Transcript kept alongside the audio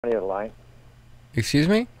On the other line. Excuse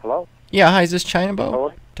me? Hello? Yeah, hi, is this China Boat?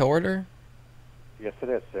 Hello? To order? Yes, it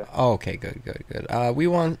is, sir. Oh, okay, good, good, good. We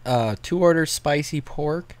want 2 orders spicy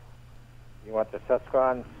pork. You want the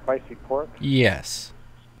Szechuan spicy pork? Yes.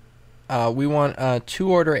 We want 2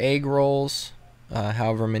 order egg rolls,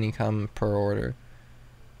 however many come per order.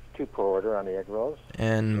 Two per order on the egg rolls. You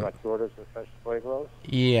And want 2 orders of vegetable egg rolls?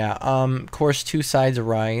 yeah, of course 2 sides of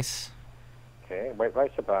rice. Okay. White rice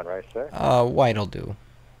or brown rice, sir? White'll do.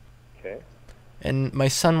 Okay. And my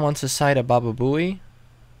son wants a side of baba booey.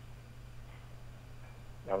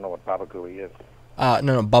 I don't know what baba gooey is.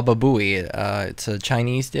 No, baba booey. It's a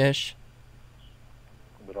Chinese dish.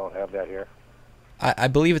 We don't have that here. I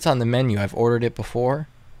believe it's on the menu. I've ordered it before.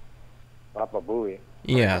 Baba booey.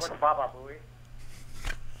 Yes. Baba booey.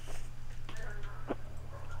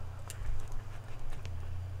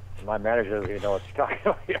 My manager doesn't even know what you're talking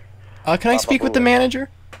about here. Can I speak with the Booey. manager?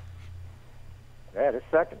 Yeah, just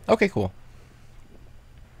a second. Okay, cool.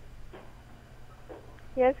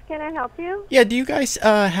 Yes, can I help you? Yeah, do you guys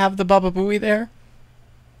have the Baba Booey there?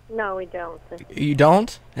 No, we don't. You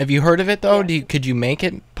don't? Have you heard of it though? Yeah. Could you make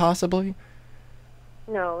it possibly?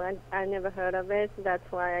 No, I never heard of it. That's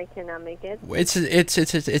why I cannot make it. It's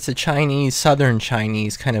a Chinese, southern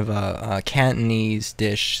Chinese kind of a Cantonese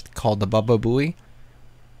dish called the Baba Booey.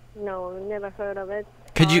 No, never heard of it.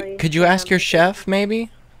 Could you ask your chef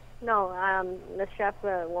maybe? No, the chef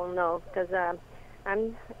won't know because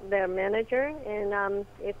I'm their manager, and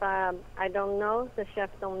if I don't know, the chef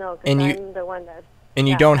don't know because I'm the one that. And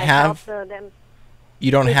you yeah, don't I have help them.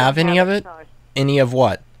 you don't We have any of it? sorry. Any of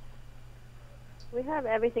what? We have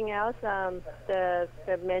everything else. The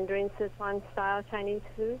Mandarin Sichuan style Chinese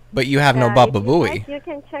food. But you have no If Baba you Booey. like, you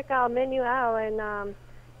can check our menu out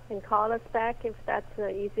and call us back if that's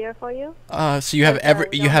easier for you. So you have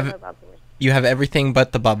But, we don't a Baba Booey. you have everything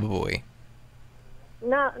but the Baba Booey.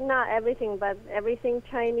 Not everything, but everything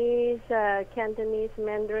Chinese, Cantonese,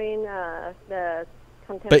 Mandarin, the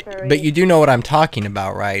contemporary. But you do know what I'm talking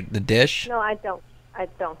about, right? The dish? No, I don't. I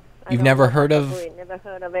don't. I You've don't never know heard Baba of- Booey. Never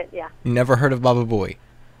heard of it. Yeah. You never heard of Baba Booey?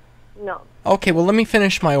 No. Okay, well let me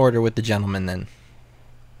finish my order with the gentleman then.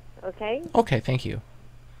 Okay. Okay, thank you.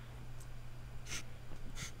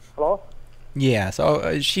 Hello? Yeah,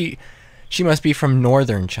 so she must be from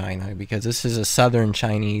northern China because this is a southern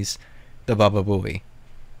Chinese, the Baba Booey.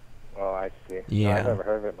 Oh, I see. No, Yeah. I've never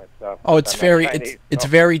heard of it myself. Oh, it's I'm not very Chinese, it's so-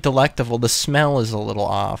 very delectable. The smell is a little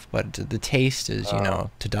off, but the taste is, you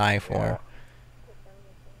know, to die for.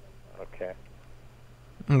 Okay.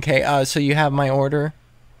 Okay, so you have my order?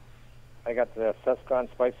 I got the Szechuan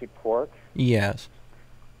spicy pork, Yes.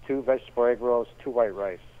 2 vegetable egg rolls, 2 white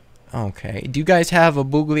rice. Okay. Do you guys have a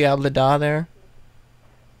bougli ablada there?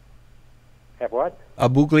 Have what? A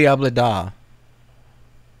bougli ablada.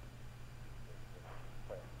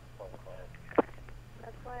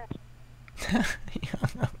 That's why.